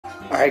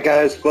Alright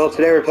guys, well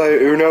today we're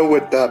playing Uno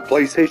with the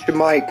PlayStation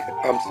mic.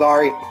 I'm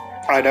sorry,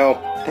 I know.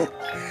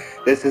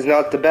 This is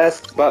not the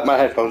best, but my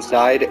headphones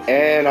died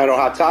and I don't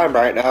have time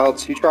right now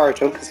to charge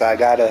them because I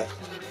gotta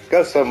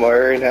go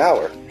somewhere in an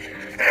hour.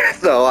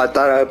 So I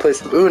thought I'd play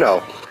some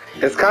Uno.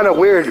 It's kind of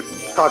weird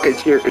talking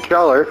to your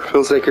controller.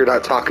 Feels like you're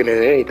not talking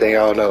to anything,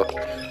 I don't know.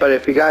 But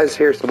if you guys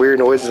hear some weird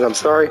noises, I'm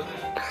sorry.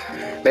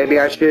 Maybe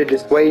I should have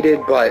just waited,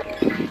 but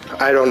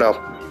I don't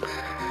know.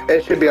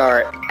 It should be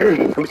alright.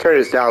 Let me turn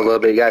this down a little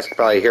bit. You guys can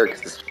probably hear it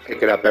because it's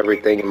picking up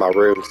everything in my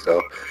room,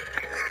 so.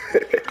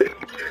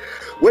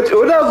 What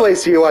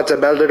voice do you want, a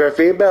male or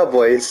female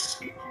voice?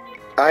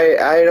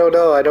 I don't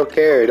know. I don't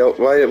care.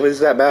 What does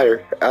that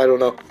matter? I don't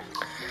know.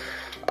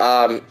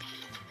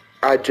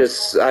 I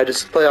just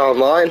play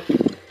online.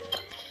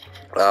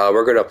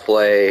 We're gonna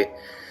play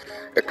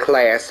a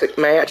classic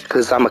match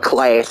because I'm a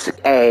classic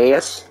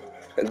ass.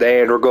 And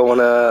then we're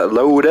gonna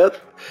load up.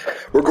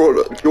 We're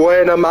gonna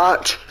join a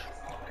match.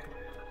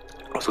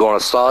 It's going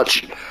to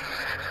such.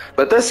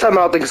 But this time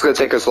I don't think it's going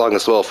to take as long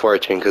as Wheel of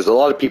Fortune, because a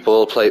lot of people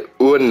will play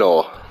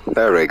Uno.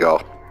 There we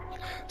go.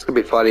 It's going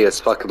to be funny as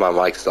fuck if my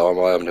mic's on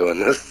while I'm doing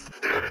this.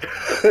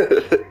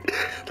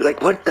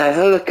 Like, what the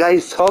hell? The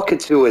guy's talking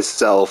to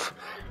himself.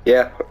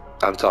 Yeah,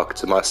 I'm talking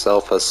to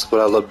myself. That's what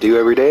I love to do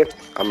every day.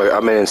 I'm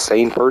an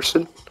insane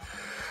person.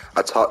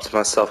 I talk to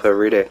myself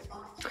every day.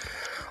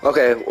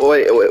 Okay,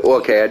 wait,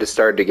 okay, I just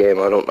started the game.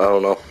 I don't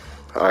know.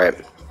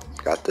 Alright,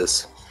 got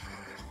this.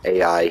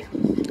 AI.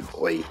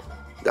 Wait,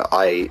 the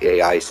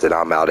AI said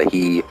I'm out of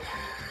he.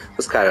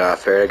 That's kind of not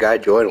fair. The guy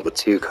joined with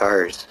 2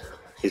 cards.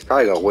 He's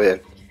probably gonna win.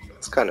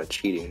 It's kind of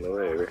cheating, but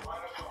whatever.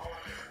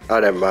 Oh,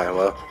 never mind.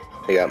 Well,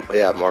 he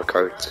got more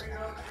cards.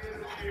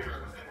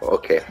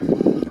 Okay.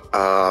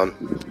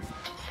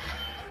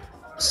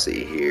 Let's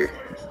see here.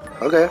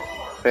 Okay.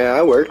 Yeah,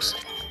 that works.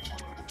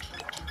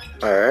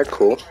 Alright,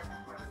 cool.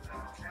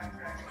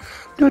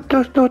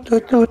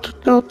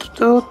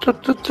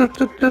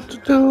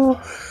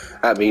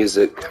 That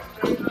music.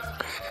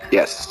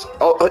 Yes.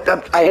 Oh,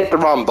 I hit the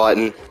wrong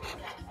button.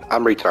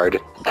 I'm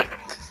retarded.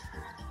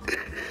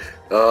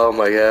 Oh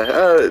my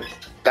god.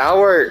 That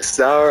works.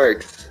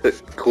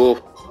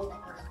 Cool.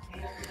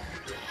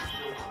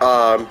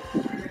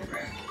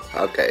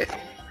 Okay.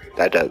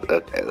 That does.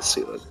 Okay, let's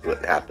see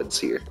what happens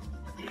here.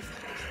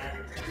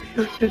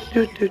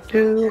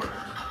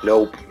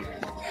 Nope.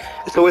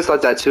 It's always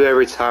like that too.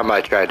 Every time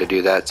I try to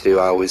do that too,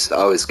 I always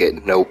get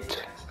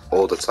noped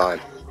all the time.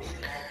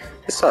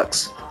 It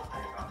sucks.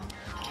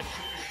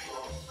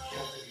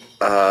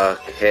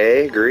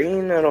 Okay,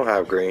 green? I don't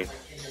have green.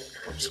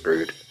 I'm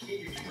screwed.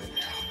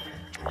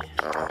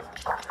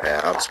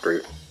 Yeah, I'm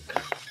screwed.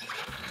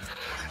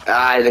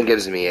 Ah, it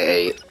gives me an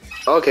 8.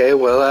 Okay,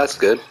 well, that's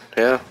good.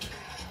 Yeah.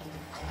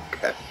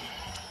 Okay.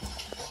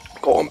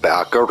 Going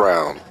back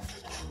around.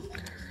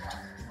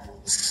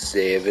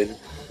 7.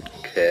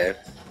 Okay.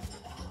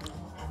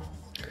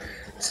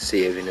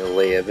 7,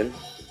 11.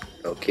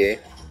 Okay.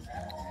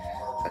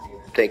 I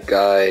think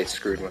I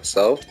screwed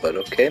myself, but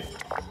okay.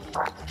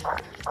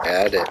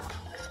 Add it.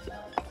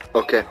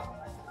 Okay.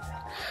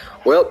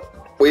 Well,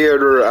 we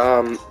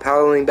are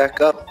powering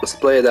back up. Let's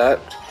play that.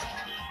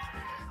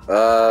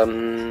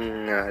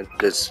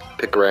 Just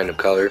pick a random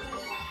color.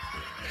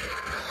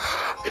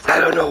 If I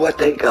don't know what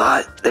they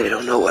got, they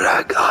don't know what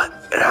I got,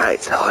 and I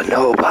ain't telling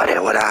nobody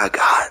what I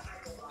got.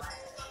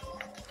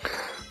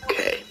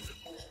 Okay.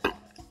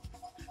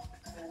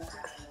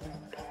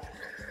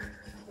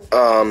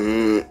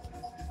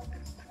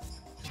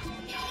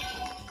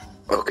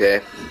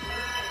 Okay.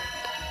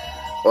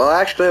 Well,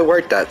 actually, it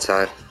worked that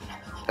time.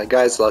 That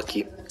guy's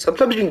lucky.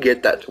 Sometimes you can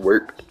get that to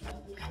work.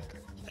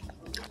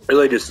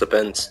 Really just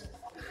depends.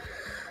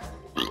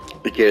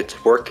 You get it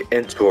to work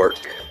and to work.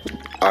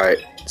 Alright,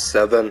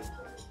 7.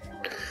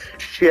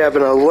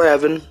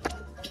 7-11.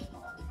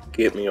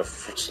 Give me a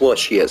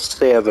slushy at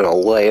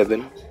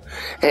 7-11.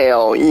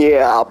 Hell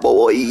yeah,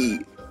 boy.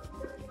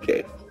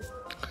 Okay.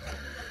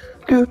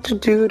 Do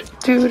this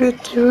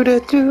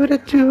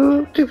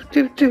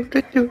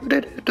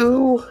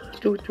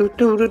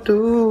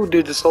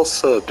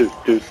also.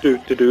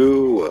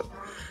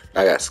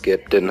 I got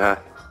skipped, didn't I?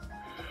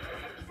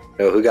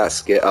 No, who got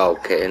skipped? Oh,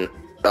 okay.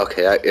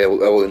 Okay, it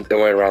went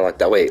around like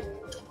that. Wait.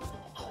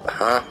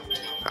 Huh?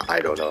 I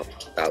don't know.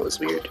 That was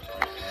weird.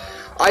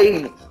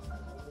 I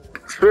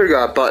sure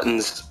got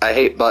buttons. I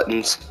hate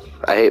buttons.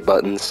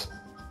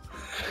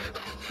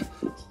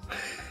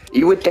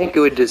 You would think it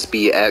would just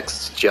be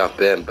X to jump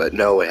in, but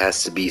no, it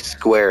has to be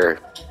square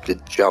to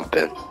jump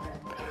in.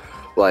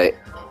 Like,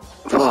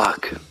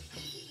 fuck.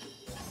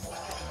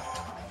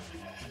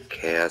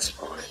 Okay, that's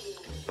fine.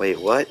 Wait,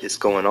 what is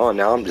going on?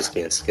 Now I'm just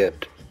getting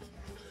skipped.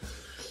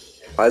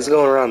 Why is it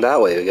going around that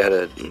way? We got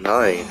a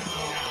 9.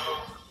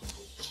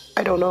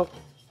 I don't know.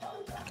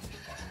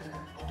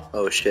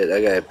 Oh shit,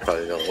 that guy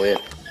probably gonna win.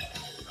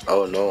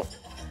 Oh no.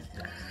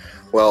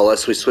 Well,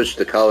 unless we switch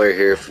the color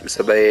here. If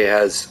somebody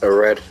has a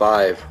red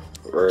 5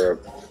 or a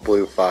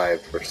blue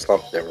 5 or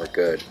something, we're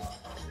good.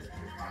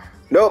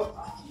 Nope.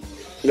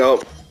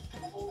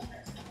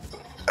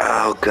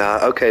 Oh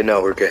god. Okay,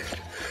 no, we're good.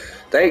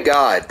 Thank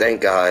God.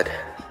 Thank God.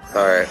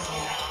 Alright.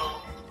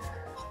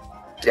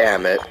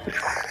 Damn it.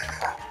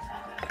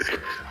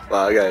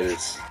 Wow, I got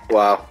this.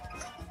 Wow.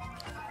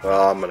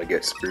 Well, I'm gonna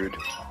get screwed.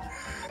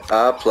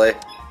 I'll play.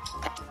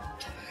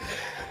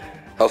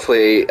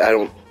 Hopefully, I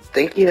don't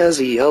think he has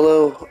a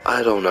yellow.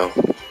 I don't know.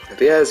 If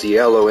he has a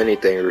yellow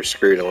anything, we're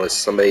screwed unless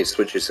somebody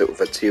switches it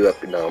with a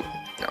 2-up. No.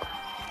 No.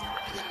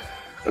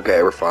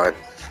 Okay, we're fine.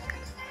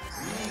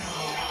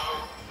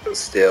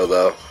 Still,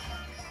 though.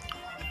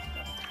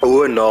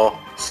 Oh, no.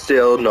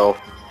 Still, no.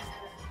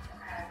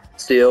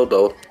 Still,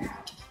 though.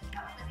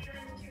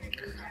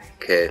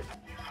 Okay.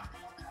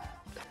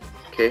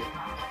 Okay.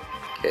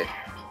 Okay.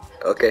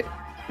 Okay.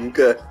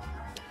 Okay.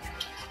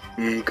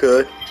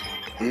 Okay.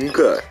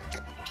 Okay.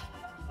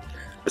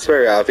 I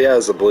swear, if he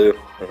has a blue.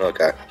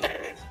 Okay.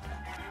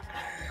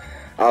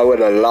 I would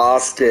have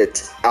lost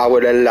it. I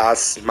would have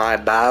lost my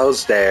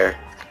bows there.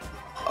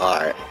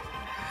 Alright.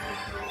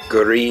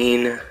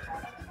 Green.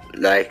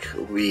 Like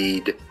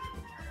weed.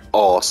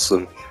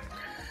 Awesome.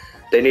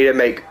 They need to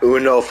make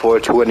Uno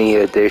 420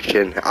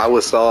 edition. I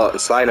will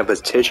sign a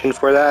petition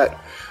for that.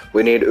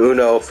 We need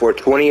Uno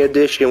 420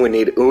 edition. We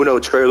need Uno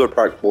Trailer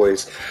Park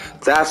Boys.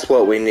 That's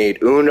what we need.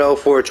 Uno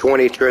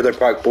 420 Trailer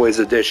Park Boys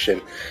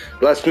edition.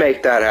 Let's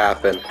make that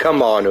happen.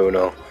 Come on,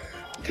 Uno.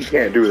 You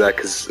can't do that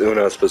because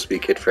Uno is supposed to be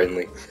kid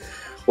friendly.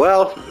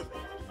 Well,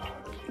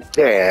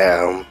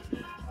 damn.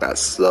 That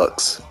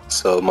sucks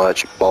so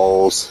much.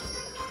 Balls.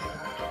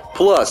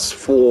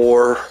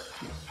 +4.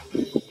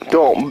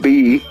 Don't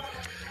be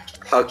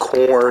a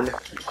corn.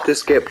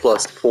 Just get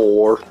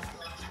 +4.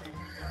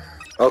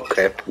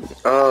 Okay.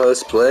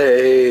 Let's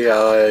play.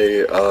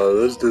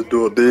 Let's just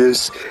do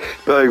this.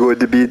 Probably going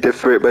to be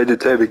different by the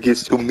time it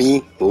gets to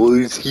me. Or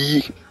is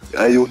he?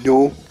 I don't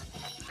know.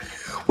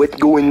 What's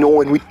going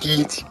on with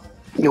these?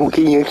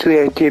 Okay, actually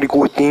I did a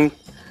good thing.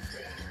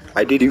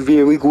 I did a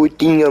very good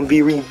thing. I'm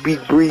very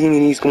big brain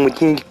and he's gonna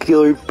change the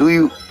color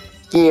blue.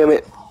 Damn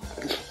it.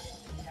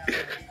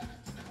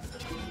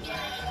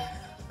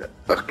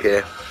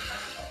 Okay.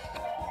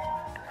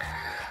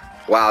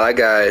 Wow, that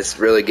guy's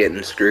really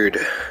getting screwed.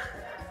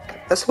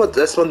 That's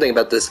one thing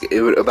about this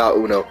about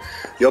Uno.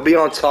 You'll be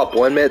on top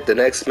 1 minute, the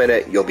next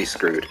minute you'll be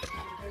screwed.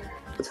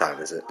 What time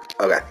is it?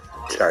 Okay,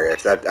 sorry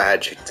guys, I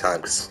had to check the time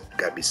because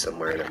gotta be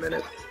somewhere in a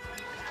minute.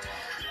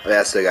 I mean,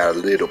 I still got a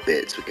little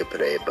bit so we can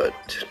play, but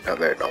not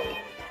very long.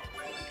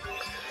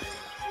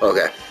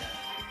 Okay,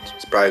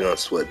 it's probably gonna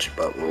switch,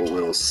 but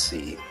we'll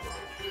see.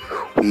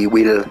 We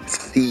will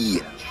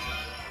see.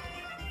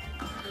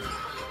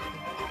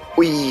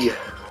 We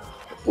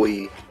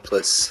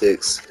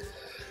 +6.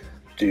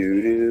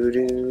 Do do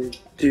do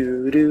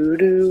do do do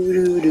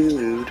do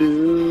do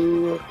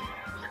do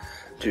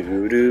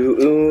do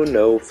do.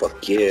 No,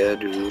 fuck yeah.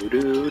 Do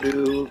do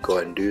do. Go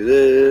ahead and do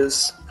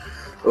this.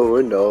 Oh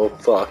no,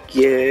 fuck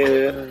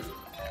yeah.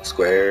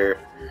 Square.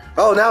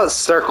 Oh, now it's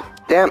circle.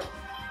 Damn.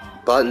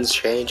 Buttons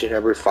changing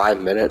every 5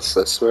 minutes.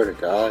 I swear to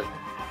God.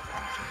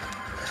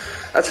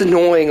 That's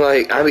annoying.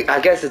 Like, I mean, I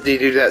guess if they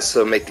do that,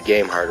 so make the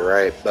game harder,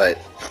 right? But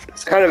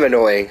it's kind of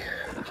annoying.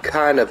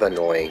 Kind of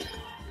annoying.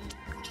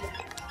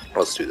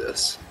 Let's do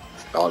this.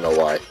 I don't know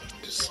why.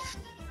 Just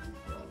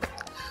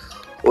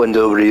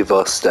Uno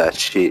reverse that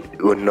shit.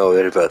 Uno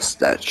reverse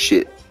that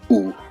shit.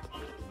 Ooh.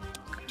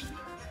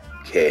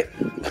 Okay.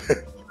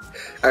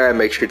 I gotta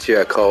make sure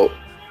to call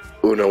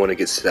Uno when it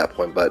gets to that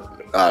point, but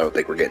I don't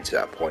think we're getting to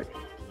that point.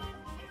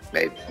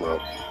 Maybe. Well,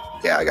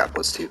 yeah, I got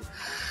 +2.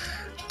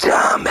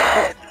 Damn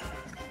it.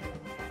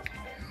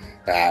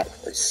 That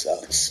really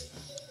sucks.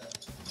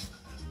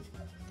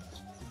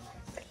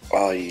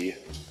 Oh, yeah.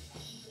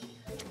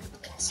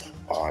 That's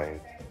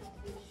fine.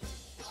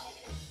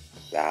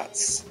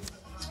 That's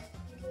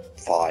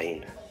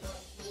fine.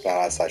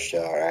 That's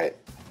actually alright.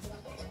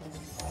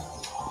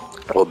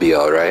 We'll be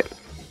alright.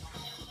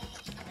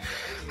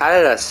 How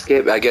did I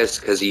skip? I guess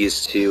because he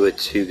used to with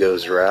 2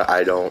 goes right.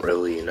 I don't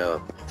really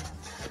know.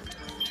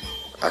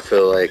 I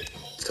feel like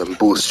some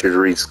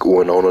boosteries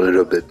going on a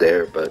little bit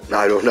there, but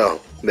I don't know.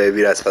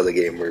 Maybe that's how the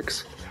game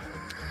works.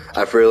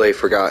 I've really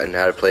forgotten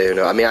how to play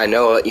Uno. I mean, I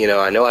know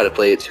how to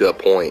play it to a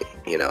point,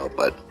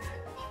 but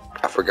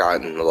I've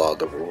forgotten a lot of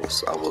the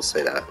rules. I will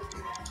say that.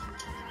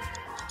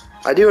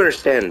 I do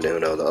understand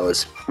Uno though.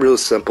 It's real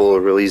simple,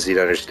 real easy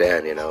to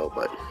understand,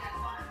 but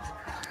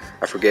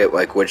I forget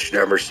like which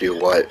numbers do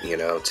what,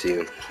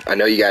 too. I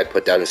know you gotta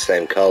put down the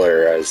same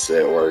color as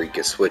it, or you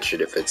can switch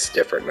it if it's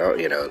different. No,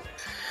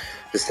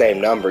 the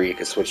same number, you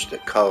can switch the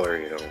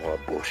color. All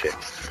bullshit.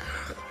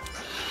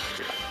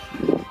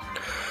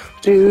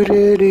 Do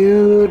do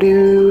do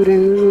do do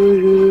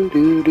do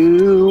do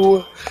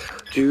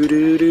do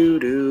do do do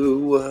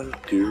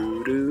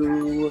do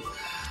do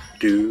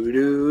do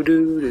do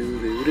do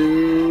do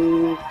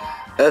do.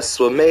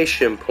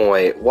 Exclamation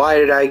point! Why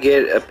did I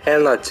get a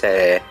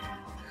penalty?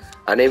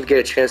 I didn't even get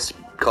a chance to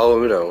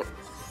call Uno.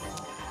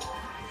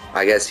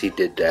 I guess he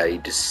did that. He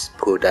just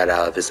pulled that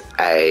out of his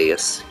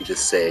ass. He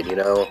just said,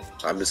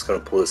 I'm just gonna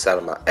pull this out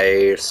of my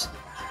ass.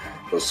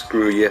 Well,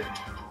 screw you.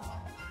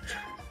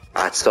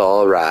 That's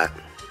alright.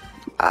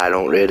 I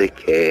don't really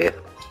care.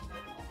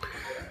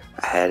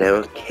 I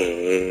don't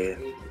care.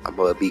 I'm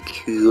gonna be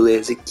cool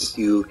as a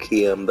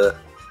cucumber.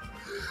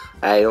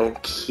 I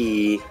don't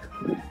care.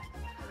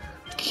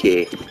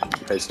 Okay,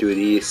 let's do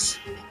this.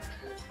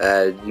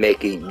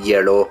 Make it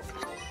yellow.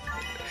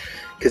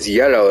 Cause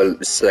yellow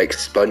is like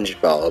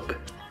SpongeBob.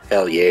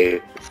 Hell yeah.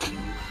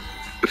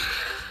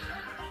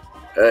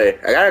 Hey,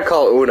 I gotta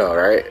call Uno,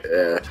 right?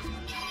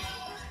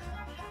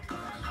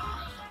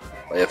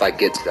 If I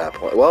get to that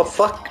point. Well,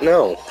 fuck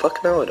no.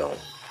 Fuck no, I don't.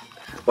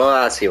 Well,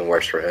 that's even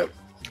worse for him.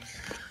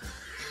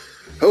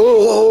 Oh!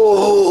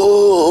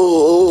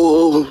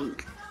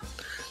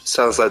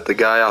 Sounds like the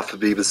guy off of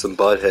Beavis and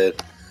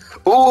Butthead.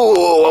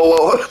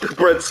 Oh, the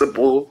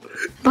principal.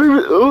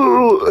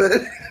 Oh,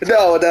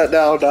 no.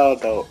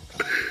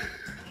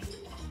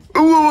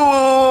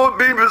 Oh,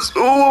 Beavis.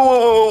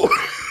 Oh.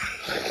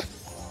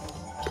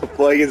 What the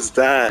fuck is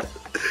that?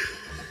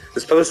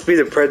 It's supposed to be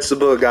the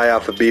principal guy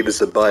off of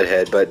Beavis and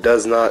Butthead, but it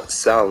does not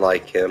sound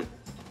like him.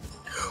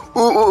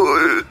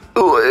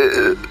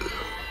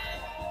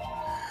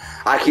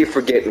 I keep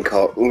forgetting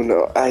call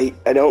Uno. I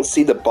don't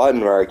see the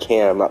button where I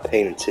can. I'm not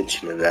paying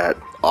attention to that.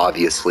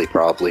 Obviously,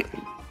 probably.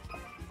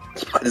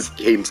 This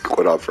game's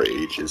going on for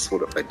ages.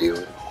 What am I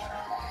doing?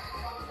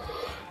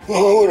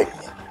 Oh, what am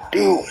I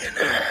doing?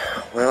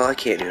 Well, I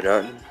can't do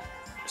nothing.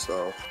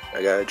 So,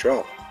 I gotta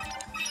draw.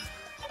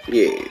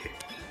 Yeah.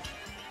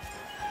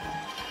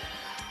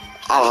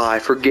 I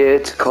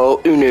forget to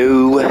call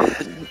Uno.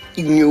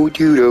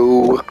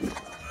 Uno.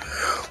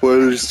 Why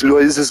is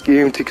this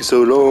game taking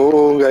so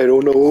long? I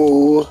don't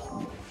know.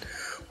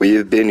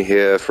 We've been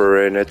here for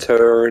an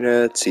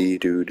eternity.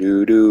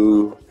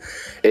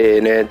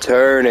 An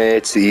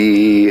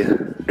eternity.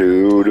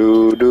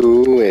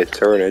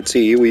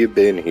 Eternity. We've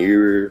been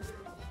here.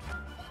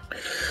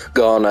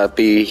 Gonna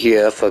be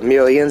here for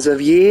millions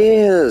of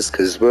years.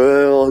 Cause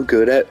we're all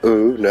good at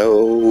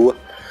Uno.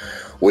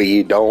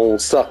 We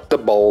don't suck the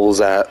balls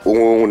at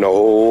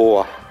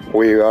Uno.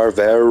 We are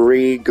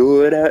very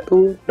good at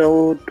Uno.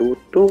 No.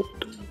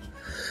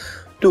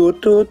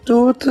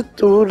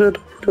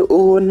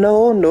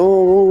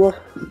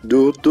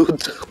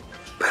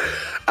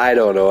 I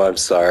don't know. I'm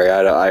sorry.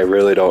 I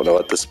really don't know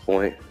at this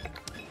point.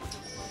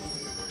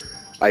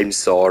 I'm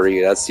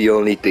sorry. That's the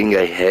only thing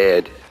I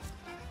had.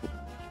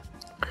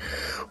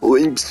 Oh,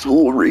 I'm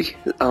sorry.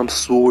 I'm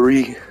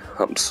sorry.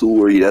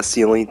 That's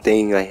the only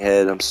thing I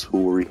had. I'm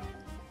sorry.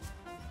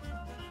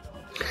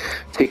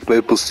 Take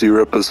maple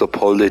syrup as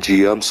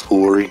apology. I'm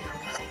sorry.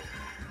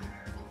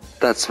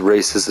 That's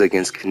racist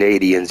against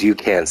Canadians. You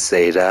can't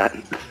say that.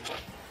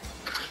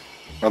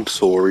 I'm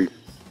sorry.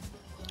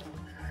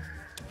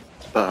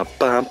 No.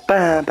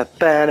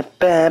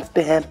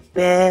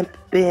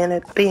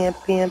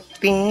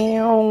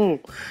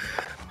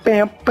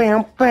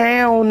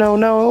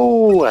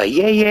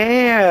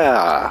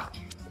 Yeah.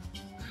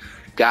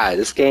 God,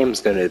 this game's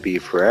gonna be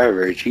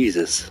forever.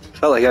 Jesus.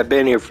 Felt like I've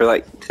been here for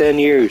like 10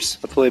 years.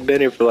 I've only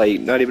been here for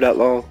like not even that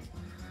long.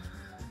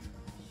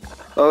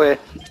 Okay.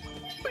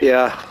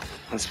 Yeah,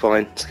 that's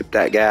fine. Skip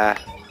that guy.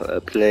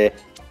 Play.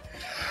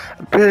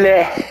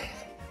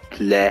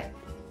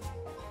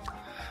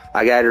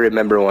 I gotta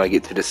remember when I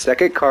get to the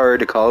second card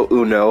to call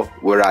Uno,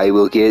 where I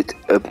will get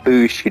a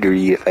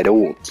bullshittery if I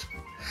don't.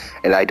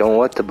 And I don't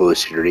want the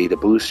bullshittery. The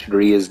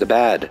bullshittery is the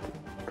bad.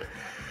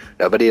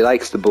 Nobody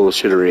likes the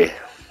bullshittery.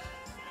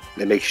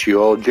 It makes you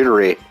all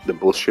jittery, the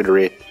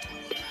bullshittery.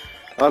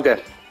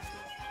 Okay.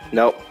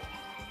 Nope.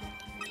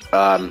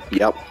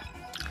 Yep.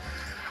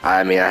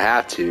 I mean, I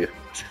have to.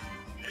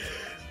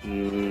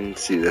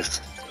 Let's see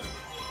this.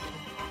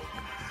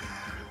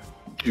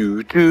 I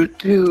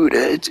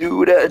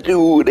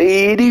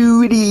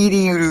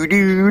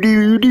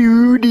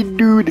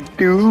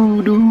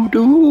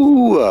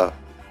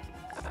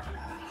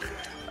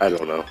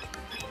don't know.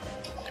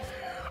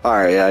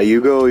 Alright, yeah,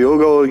 you'll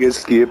go and get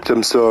skipped.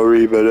 I'm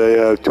sorry, but I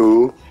have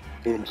to.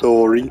 I'm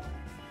sorry.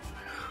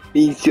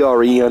 I'm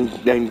sorry,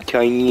 I'm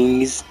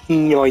Chinese.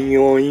 I'm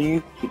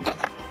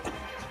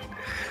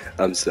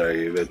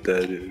sorry about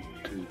that.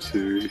 I'm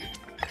sorry.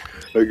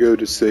 I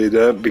gotta say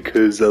that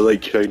because I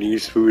like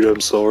Chinese food. I'm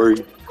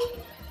sorry.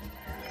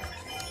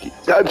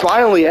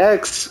 Finally,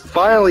 X.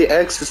 Finally,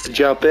 X is to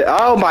jump in.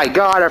 Oh my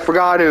God! I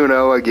forgot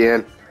Uno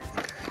again.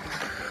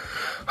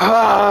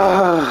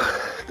 Ah.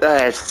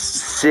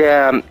 That's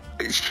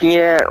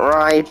shit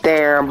right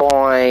there,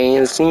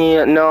 boys.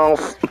 Yeah, no,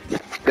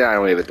 I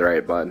don't even hit the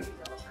right button.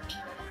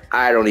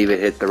 I don't even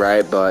hit the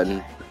right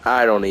button.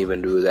 I don't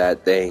even do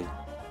that thing.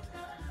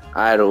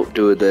 I don't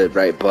do the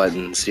right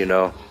buttons, you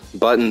know.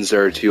 Buttons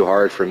are too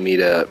hard for me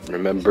to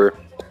remember.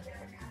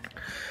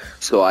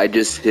 So I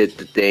just hit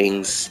the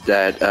things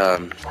that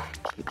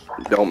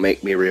don't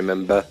make me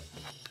remember.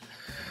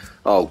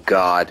 Oh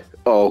God.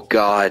 Oh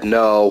God,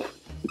 no.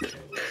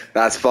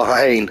 That's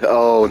fine.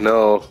 Oh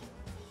no.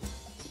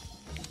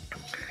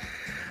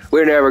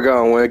 We're never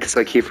gonna win because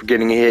I keep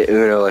forgetting to hit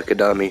Uno like a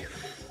dummy.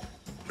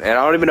 And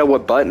I don't even know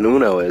what button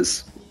Uno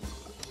is.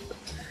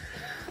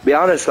 To be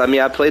honest, I mean,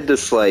 I played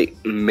this like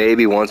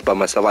maybe once by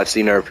myself. I've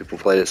seen other people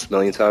play this a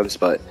million times,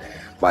 but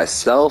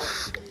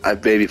Myself, I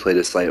maybe played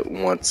this like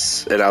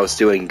once, and I was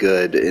doing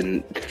good,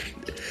 and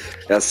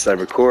that's I'm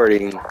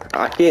recording.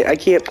 I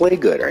can't play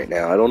good right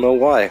now. I don't know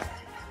why,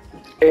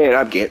 and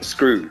I'm getting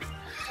screwed.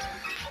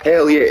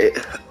 Hell yeah.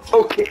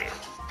 Okay.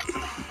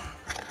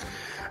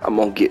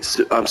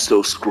 I'm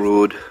so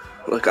screwed.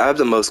 Look, I have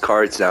the most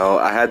cards now.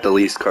 I had the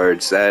least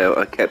cards.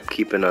 I kept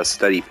keeping a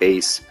steady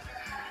pace.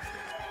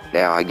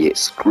 Now I get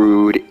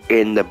screwed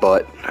in the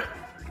butt.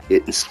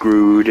 Getting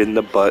screwed in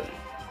the butt.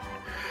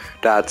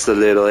 That's a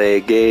little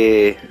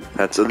eggy.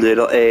 That's a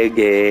little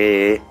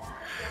eggy.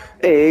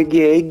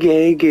 Eggy, eggy,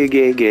 eggy,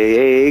 eggy,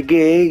 eggy,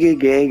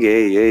 eggy,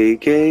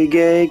 eggy, eggy,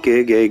 eggy,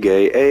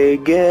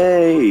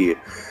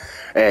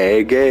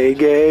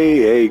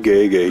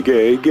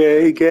 eggy,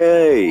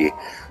 eggy.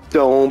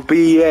 Don't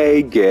be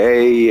a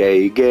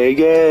gay,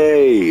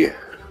 gay.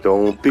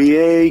 Don't be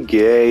a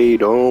gay,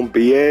 don't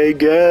be a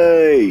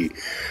gay.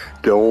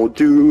 Don't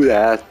do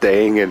that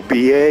thing and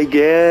be a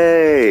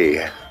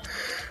gay.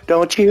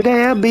 Don't you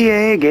dare be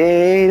a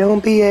gay,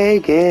 don't be a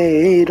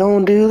gay.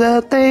 Don't do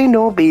that thing,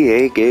 don't be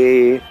a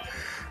gay.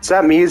 It's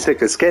that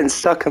music, it's getting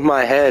stuck in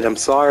my head, I'm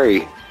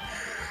sorry.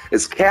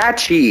 It's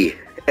catchy,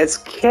 it's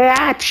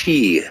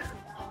catchy.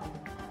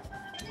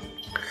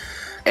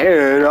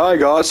 And I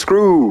got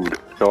screwed.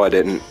 No, I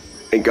didn't.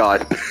 Thank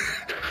God.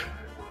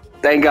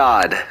 Thank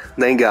God.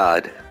 Thank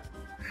God.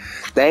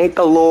 Thank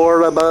the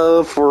Lord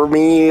above for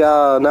me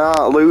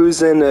not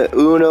losing the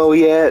Uno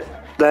yet.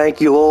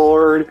 Thank you,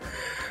 Lord.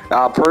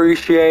 I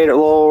appreciate it,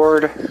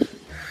 Lord.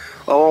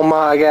 Oh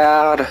my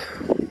God.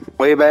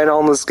 We've been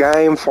on this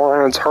game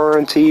for an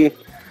eternity.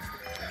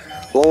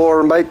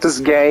 Lord, make this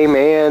game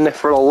end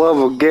for the love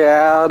of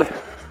God.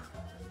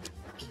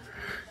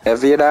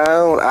 If you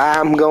don't,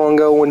 I'm gonna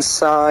go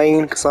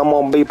insane, because I'm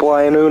gonna be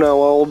playing Uno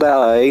all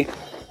day.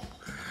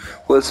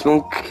 With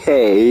some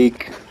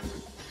cake.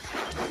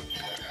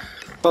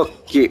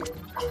 Fuck you.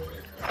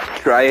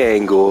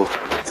 Triangle.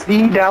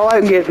 See, now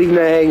I'm getting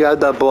the hang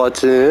of the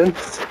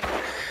buttons.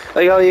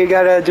 Like, all you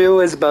gotta do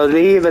is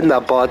believe in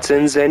the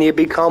buttons, and you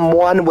become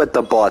one with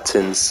the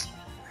buttons.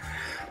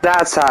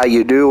 That's how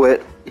you do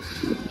it.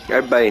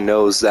 Everybody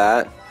knows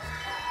that.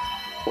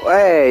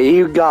 Hey,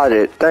 you got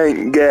it.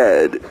 Thank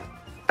God.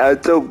 I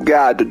told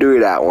God to do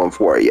that one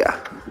for you.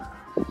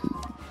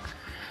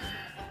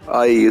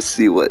 Oh, you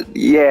see what?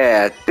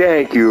 Yeah,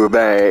 thank you,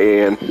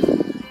 man.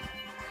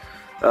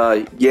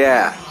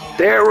 Yeah.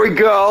 There we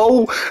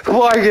go.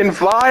 Fucking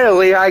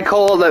finally, I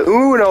called the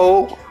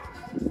Uno.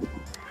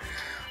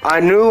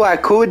 I knew I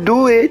could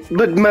do it,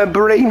 but my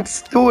brain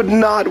still did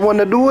not want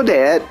to do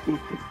that.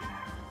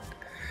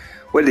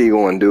 What are you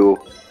gonna do?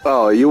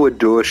 Oh, you a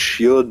douche.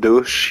 You a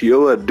douche.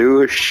 You a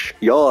douche.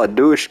 You're a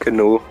douche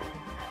canoe.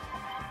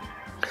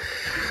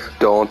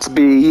 Don't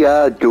be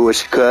a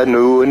douche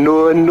canoe,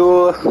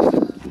 no.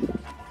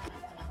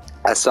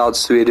 I sound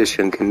Swedish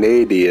and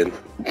Canadian.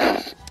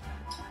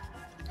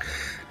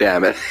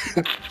 Damn it.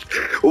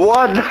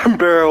 One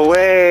number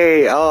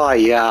away. Oh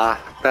yeah,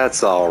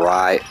 that's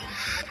alright.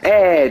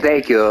 Hey,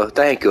 thank you.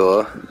 I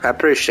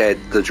appreciate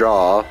the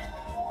draw.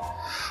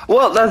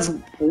 Well,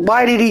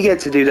 why did he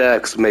get to do that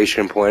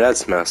exclamation point?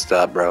 That's messed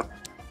up, bro.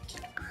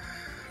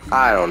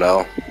 I don't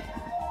know.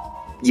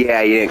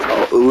 Yeah, you didn't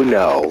call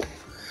Uno.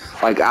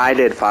 Like I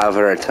did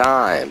 500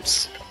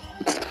 times.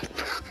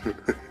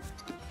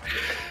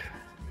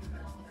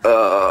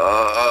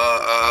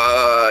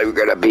 We're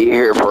gonna be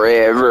here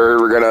forever.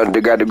 We're gonna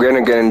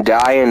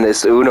die in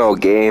this Uno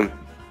game.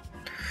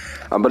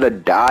 I'm gonna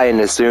die in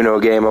this Uno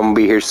game. I'm gonna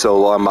be here so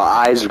long. My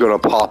eyes are gonna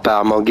pop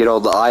out. I'm gonna get all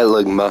the eye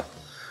ligma.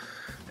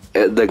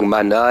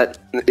 My nut.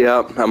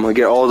 Yep, I'm gonna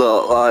get all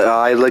the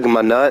eye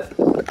ligma nut.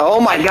 Oh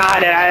my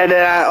God!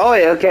 Oh,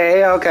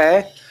 okay.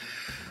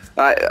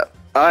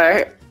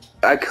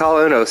 I call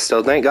Uno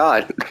still, thank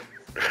God.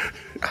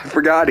 I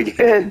forgot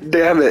again,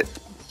 damn it.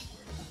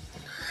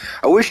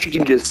 I wish you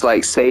can just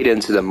like say it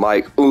into the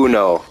mic,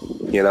 Uno.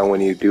 You know,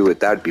 when you do it,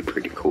 that'd be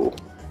pretty cool.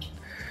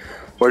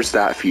 Where's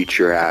that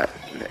feature at?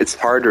 It's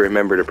hard to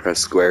remember to press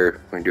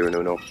square when doing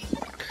Uno.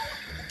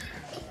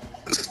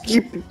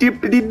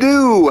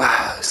 Skip-a-dippity-doo.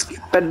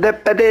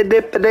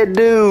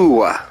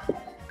 Skip-a-dippity-dippity-doo.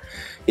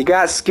 You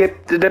got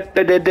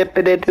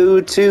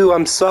skip-a-dippity-dippity-doo too,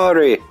 I'm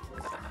sorry.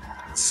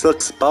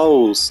 Sucks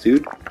balls,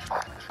 dude.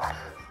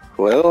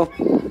 Well,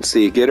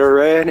 see, get a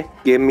red.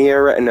 Give me a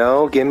red.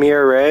 No, give me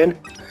a red.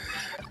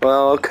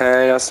 Well,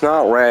 okay, that's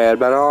not red,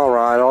 but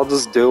alright, I'll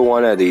just do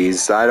one of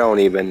these. I don't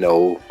even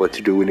know what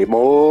to do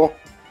anymore.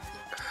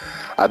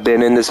 I've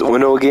been in this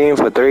Uno game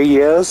for 3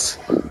 years.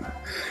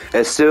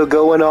 It's still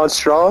going on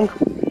strong.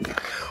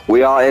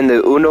 We are in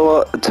the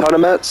Uno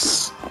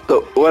tournaments.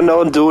 The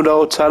Uno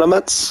Duno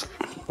tournaments.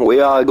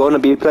 We are going to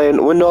be playing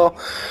Uno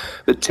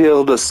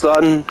until the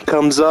sun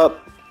comes up.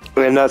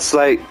 And that's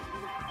like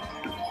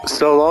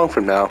so long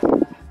from now.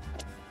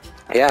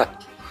 Yeah.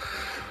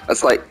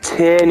 That's like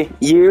 10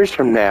 years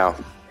from now.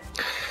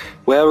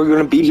 Well, we're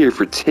going to be here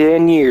for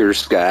 10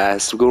 years,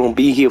 guys. We're going to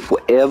be here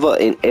forever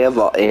and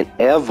ever and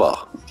ever.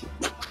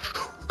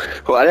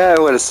 Well, I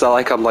want to sound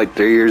like I'm like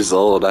 3 years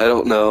old. I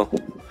don't know.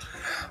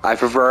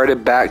 I've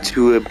reverted back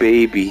to a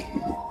baby.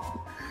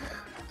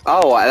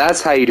 Oh,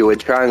 that's how you do a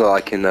triangle.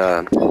 I can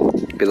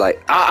be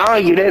like,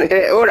 you didn't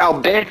hit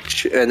Uno,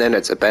 bitch, and then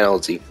it's a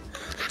penalty.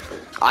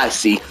 I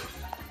see.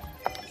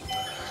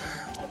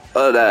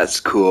 Oh, that's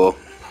cool.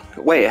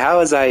 Wait, how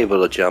was I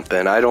able to jump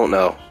in? I don't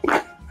know.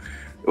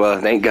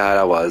 Well, thank God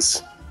I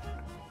was.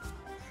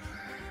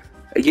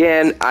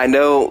 Again, I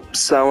know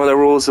some of the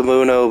rules of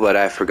Uno, but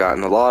I've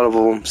forgotten a lot of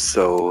them,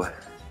 so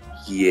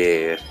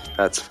yeah,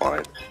 that's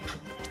fine.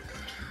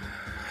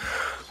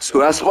 So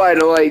that's why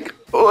they're like,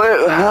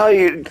 how are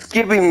you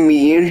giving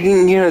me? You're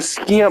gonna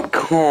skimp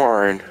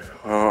corn.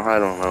 Well, I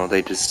don't know.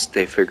 They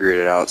figured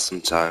it out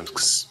sometimes,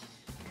 'cause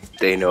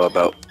they know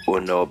about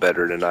Uno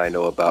better than I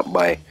know about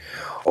my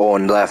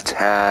own left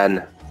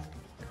hand.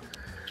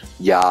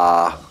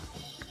 Yeah.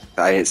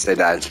 I didn't say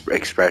that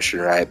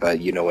expression right,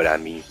 but you know what I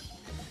mean.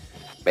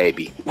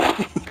 Maybe.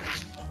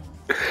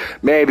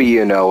 Maybe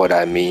you know what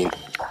I mean.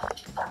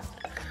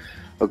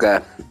 Okay.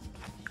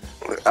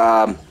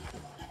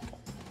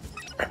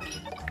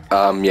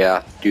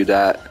 Yeah, do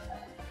that.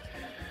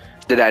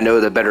 Did I know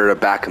the better the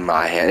back of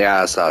my hand? Yeah,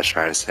 that's what I was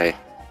trying to say.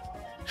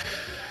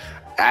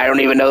 I don't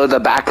even know the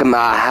back of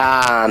my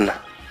hand.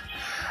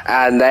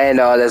 And they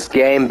know this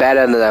game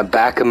better than the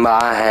back of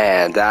my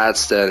hand.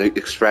 That's the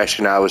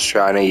expression I was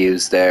trying to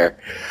use there.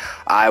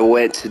 I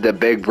went to the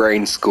big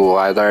brain school.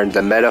 I learned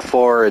the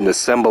metaphor and the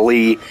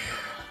simile.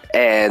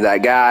 And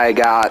that guy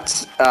got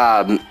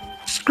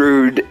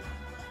screwed.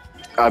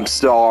 I'm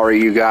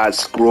sorry you got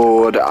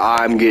screwed.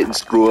 I'm getting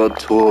screwed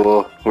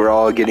too. We're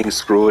all getting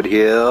screwed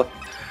here.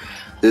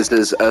 This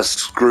is a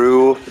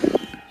screw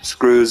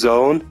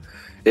zone.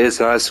 It's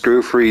not a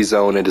screw-free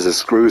zone. It is a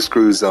screw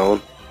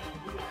zone.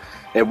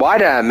 And why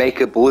did I make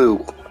it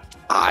blue?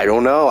 I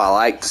don't know. I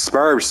like the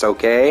Smurfs,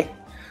 okay?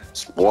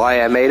 That's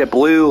why I made it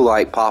blue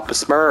like Papa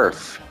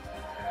Smurf.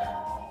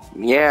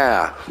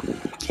 Yeah.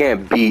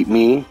 Can't beat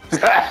me.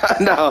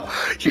 No,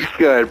 you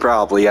could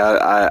probably.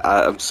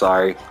 I'm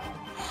sorry.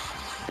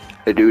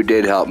 The dude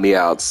did help me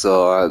out,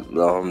 so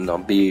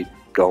don't be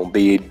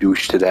a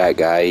douche to that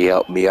guy. He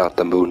helped me out,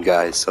 the moon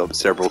guy, so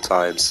several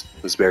times.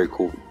 It was very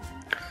cool.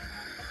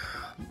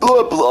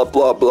 Blah blah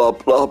blah blah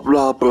blah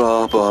blah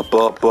blah blah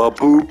blah blah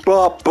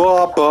blah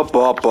blah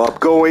blah blah,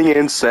 going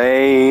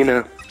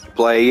insane.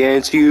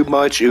 Playing too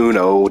much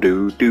Uno,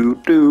 do do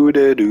do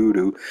do do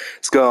do.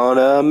 It's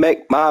gonna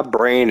make my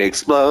brain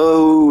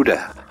explode.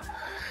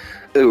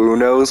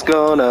 Uno's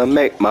gonna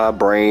make my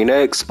brain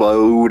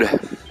explode.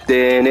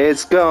 Then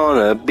it's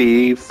gonna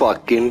be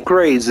fucking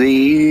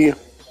crazy.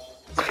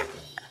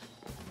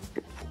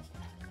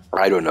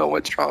 I don't know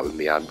what's wrong with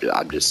me. I'm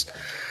just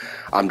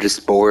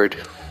bored.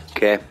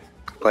 Okay,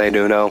 playing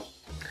Uno.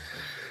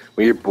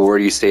 When you're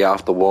bored, you stay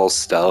off the wall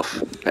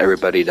stuff.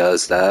 Everybody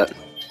does that.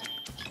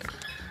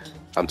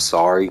 I'm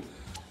sorry,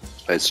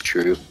 that's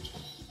true.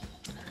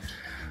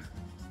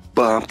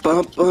 Bum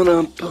bum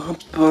bum bum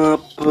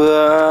bum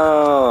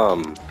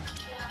bum.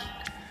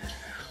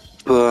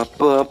 Bum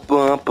bum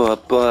bum bum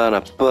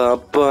bum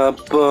bum bum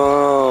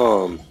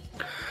bum.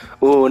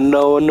 Oh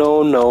no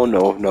no no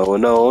no no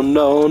no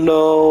no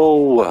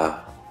no.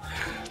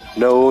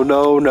 No,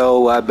 no,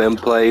 no, I've been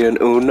playing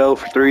Uno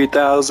for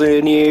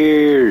 3,000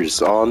 years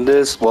on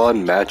this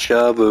one match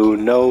of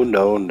Uno,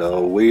 no,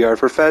 no, we are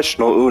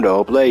professional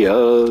Uno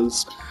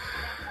players.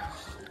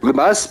 We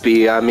must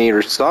be, I mean,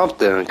 or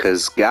something,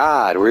 because,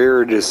 God,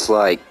 we're just,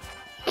 like,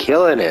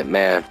 killing it,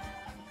 man.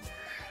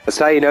 That's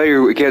how you know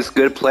you're against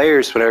good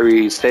players whenever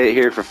you stay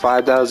here for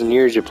 5,000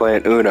 years, you're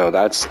playing Uno.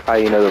 That's how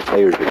you know the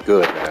players are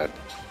good, man.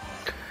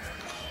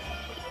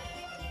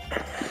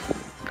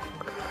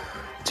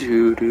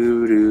 Do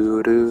do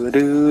do do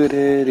do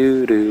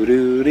do do do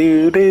do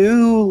do do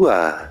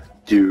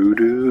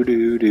do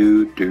do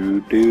do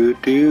do do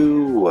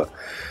do.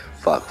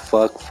 Fuck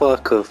fuck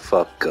fuck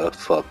fuck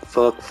fuck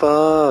fuck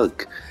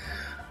fuck.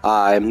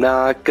 I'm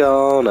not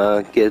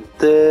gonna get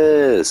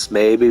this.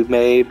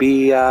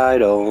 Maybe I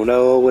don't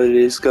know what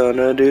it's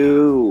gonna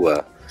do.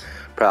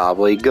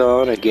 Probably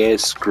gonna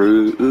get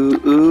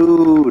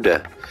screwed.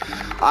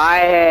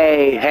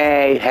 Hey,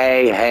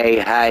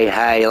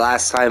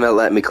 last time it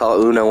let me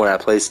call Uno when I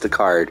placed the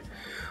card.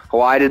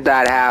 Why did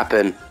that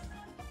happen?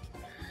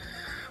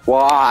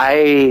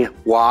 Why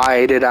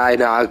did I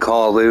not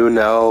call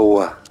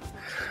Uno?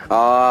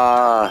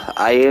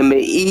 I am an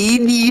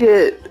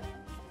idiot.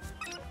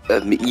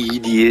 I'm an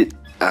idiot.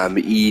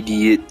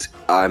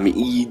 I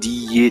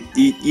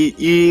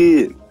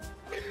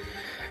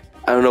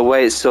don't know why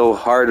it's so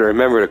hard to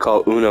remember to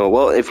call Uno.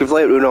 Well, if you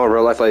play Uno in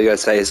real life, all you gotta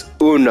say is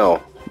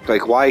Uno.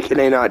 Like, why can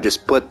they not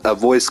just put a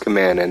voice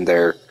command in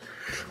there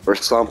or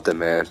something,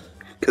 man?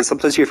 Because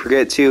sometimes you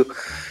forget, too.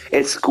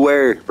 It's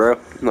square, bro.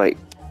 Like,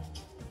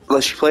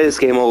 unless you play this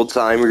game all the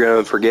time, you're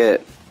gonna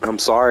forget. I'm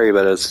sorry,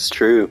 but it's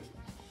true.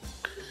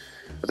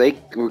 I think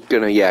we're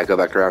gonna, go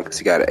back around because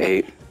you got an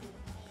 8.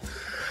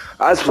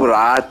 That's what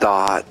I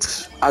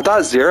thought. I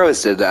thought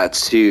Zeros did that,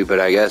 too, but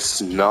I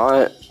guess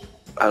not.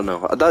 I don't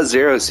know. I thought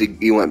Zeros,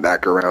 he went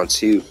back around,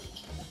 too.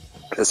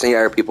 I think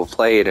other people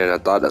played, and I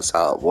thought that's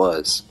how it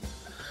was.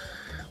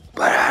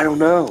 But I don't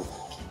know.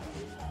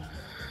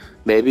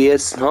 Maybe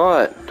it's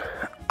not.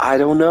 I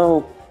don't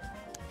know.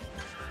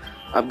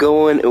 I'm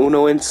going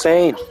Uno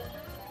insane.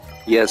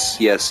 Yes,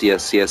 yes,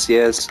 yes, yes,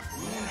 yes.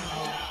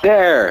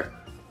 There!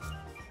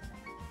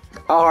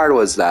 How hard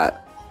was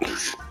that?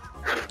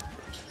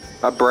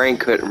 My brain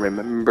couldn't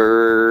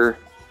remember.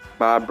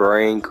 My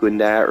brain could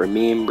not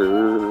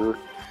remember.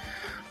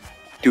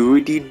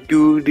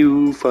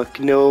 Do,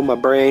 fucking no, my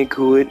brain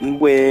couldn't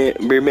win.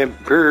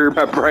 Remember,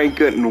 my brain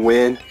couldn't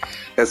win.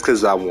 That's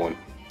because I won.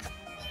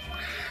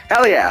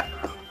 Hell yeah!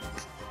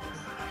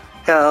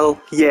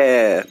 Hell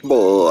yeah,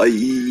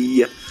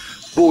 boy.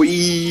 Boy.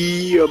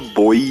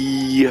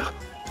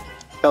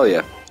 Hell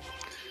yeah.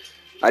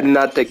 I did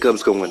not think I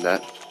was going to win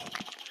that.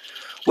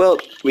 Well,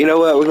 you know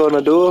what we're going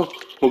to do?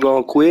 We're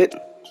going to quit.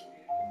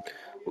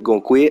 We're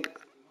going to quit.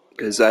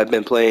 Because I've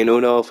been playing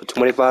Uno for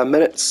 25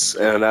 minutes,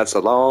 and that's a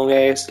long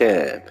ass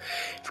time.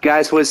 If you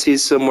guys want to see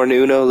some more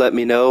Uno, let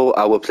me know.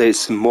 I will play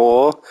some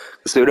more.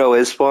 Because Uno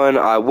is fun.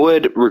 I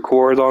would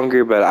record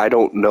longer, but I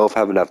don't know if I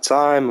have enough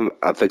time.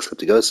 I'm fixing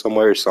to go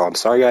somewhere, so I'm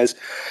sorry, guys.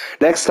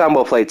 Next time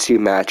we'll play 2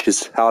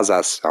 matches. How's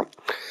that sound?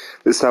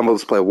 This time we'll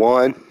just play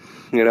 1,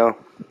 you know.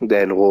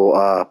 Then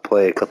we'll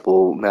play a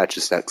couple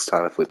matches next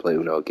time if we play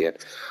Uno again.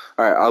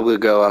 Alright, I'll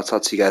go. I'll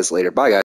talk to you guys later. Bye, guys.